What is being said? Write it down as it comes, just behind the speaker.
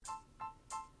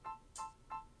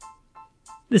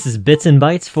This is Bits and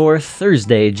Bytes for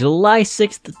Thursday, July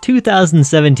 6th,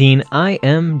 2017. I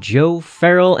am Joe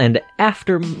Farrell, and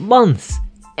after months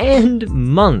and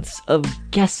months of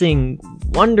guessing,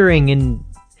 wondering, and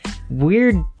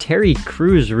weird Terry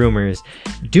Crews rumors,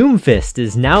 Doomfist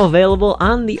is now available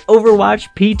on the Overwatch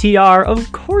PTR.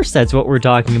 Of course that's what we're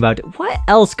talking about. What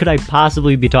else could I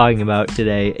possibly be talking about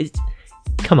today?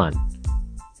 Come on.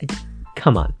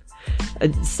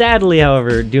 Sadly,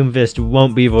 however, Doomfist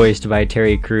won't be voiced by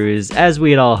Terry Crews, as we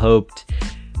had all hoped.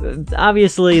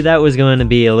 Obviously, that was going to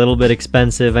be a little bit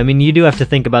expensive. I mean, you do have to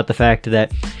think about the fact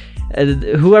that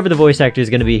whoever the voice actor is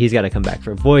going to be, he's got to come back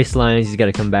for voice lines, he's got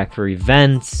to come back for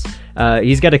events,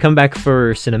 he's got to come back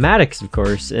for cinematics, of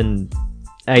course, and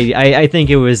I think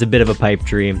it was a bit of a pipe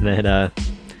dream that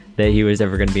he was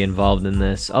ever going to be involved in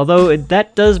this. Although,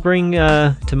 that does bring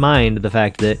to mind the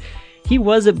fact that he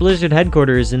was at Blizzard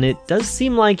headquarters, and it does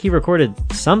seem like he recorded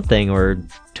something or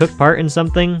took part in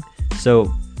something,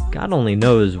 so God only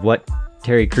knows what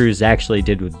Terry Crews actually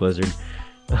did with Blizzard.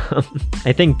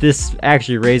 I think this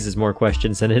actually raises more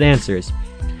questions than it answers.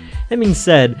 That being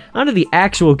said, onto the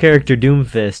actual character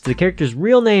Doomfist. The character's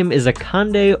real name is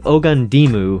Akande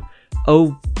Ogundimu.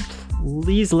 Oh,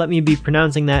 please let me be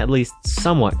pronouncing that at least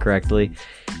somewhat correctly.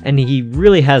 And he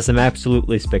really has some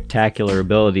absolutely spectacular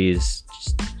abilities,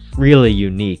 just really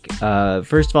unique.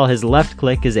 First of all, his left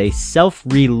click is a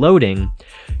self-reloading,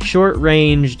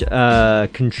 short-ranged,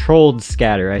 controlled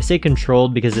scatter. I say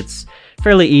controlled because it's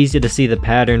fairly easy to see the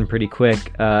pattern pretty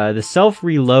quick. The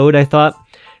self-reload, I thought,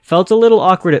 felt a little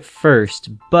awkward at first,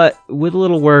 but with a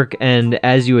little work and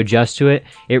as you adjust to it,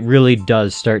 it really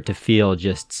does start to feel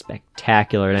just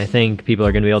spectacular, and I think people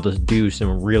are going to be able to do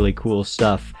some really cool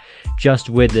stuff just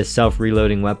with this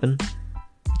self-reloading weapon.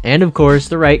 And of course,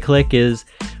 the right click is,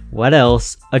 what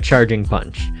else? A charging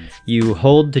punch. You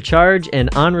hold to charge,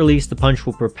 and on release, the punch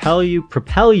will propel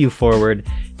you forward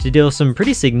to deal some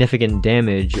pretty significant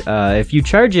damage. If you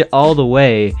charge it all the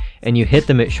way and you hit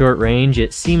them at short range,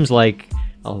 it seems like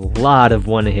a lot of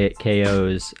one-hit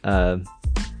KOs. On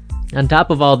top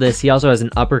of all this, he also has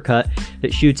an uppercut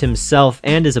that shoots himself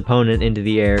and his opponent into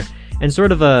the air, and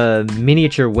sort of a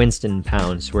miniature Winston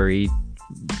pounce where he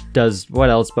does what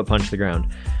else but punch the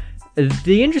ground.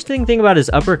 The interesting thing about his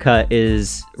uppercut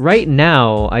is, right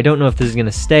now, I don't know if this is going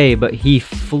to stay, but he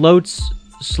floats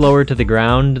slower to the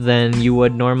ground than you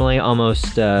would normally,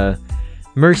 almost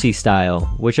Mercy style,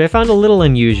 which I found a little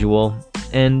unusual,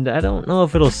 and I don't know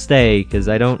if it'll stay, because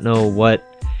I don't know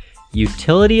what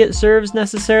utility it serves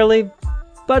necessarily,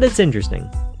 but it's interesting.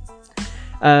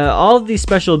 All of these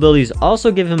special abilities also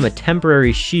give him a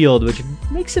temporary shield, which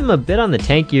makes him a bit on the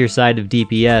tankier side of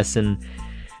DPS, and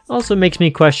also makes me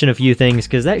question a few things,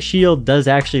 because that shield does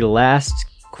actually last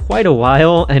quite a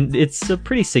while, and it's a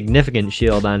pretty significant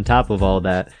shield on top of all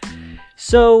that.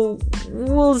 So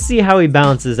we'll see how he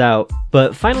balances out,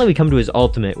 but finally we come to his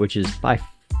ultimate, which is by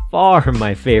far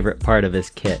my favorite part of his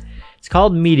kit. It's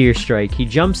called Meteor Strike. He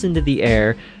jumps into the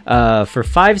air. For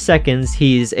 5 seconds,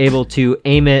 he's able to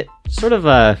aim it sort of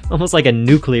almost like a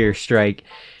nuclear strike.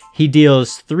 He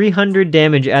deals 300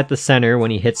 damage at the center when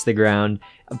he hits the ground,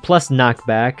 plus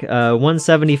knockback,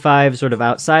 175 sort of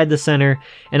outside the center,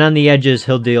 and on the edges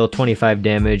he'll deal 25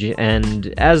 damage,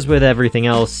 and as with everything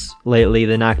else lately,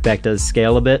 the knockback does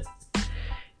scale a bit.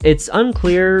 It's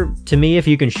unclear to me if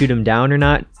you can shoot him down or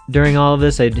not during all of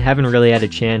this. I haven't really had a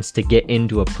chance to get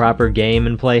into a proper game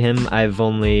and play him. I've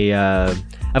only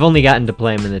gotten to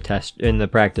play him in the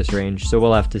practice range, so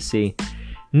we'll have to see.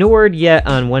 No word yet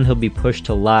on when he'll be pushed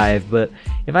to live, but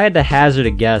if I had to hazard a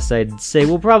guess, I'd say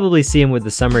we'll probably see him with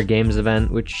the Summer Games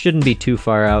event, which shouldn't be too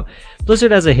far out.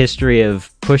 Blizzard has a history of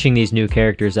pushing these new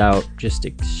characters out just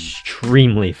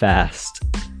extremely fast.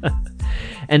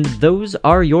 And those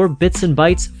are your Bits and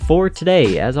Bytes for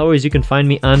today. As always, you can find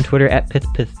me on Twitter at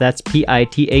PithPith, that's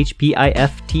PITHPIFTH,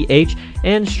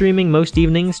 and streaming most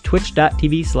evenings,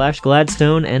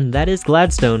 twitch.tv/Gladstone, and that is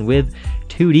Gladstone with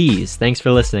 2 Ds. Thanks for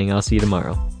listening. I'll see you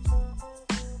tomorrow.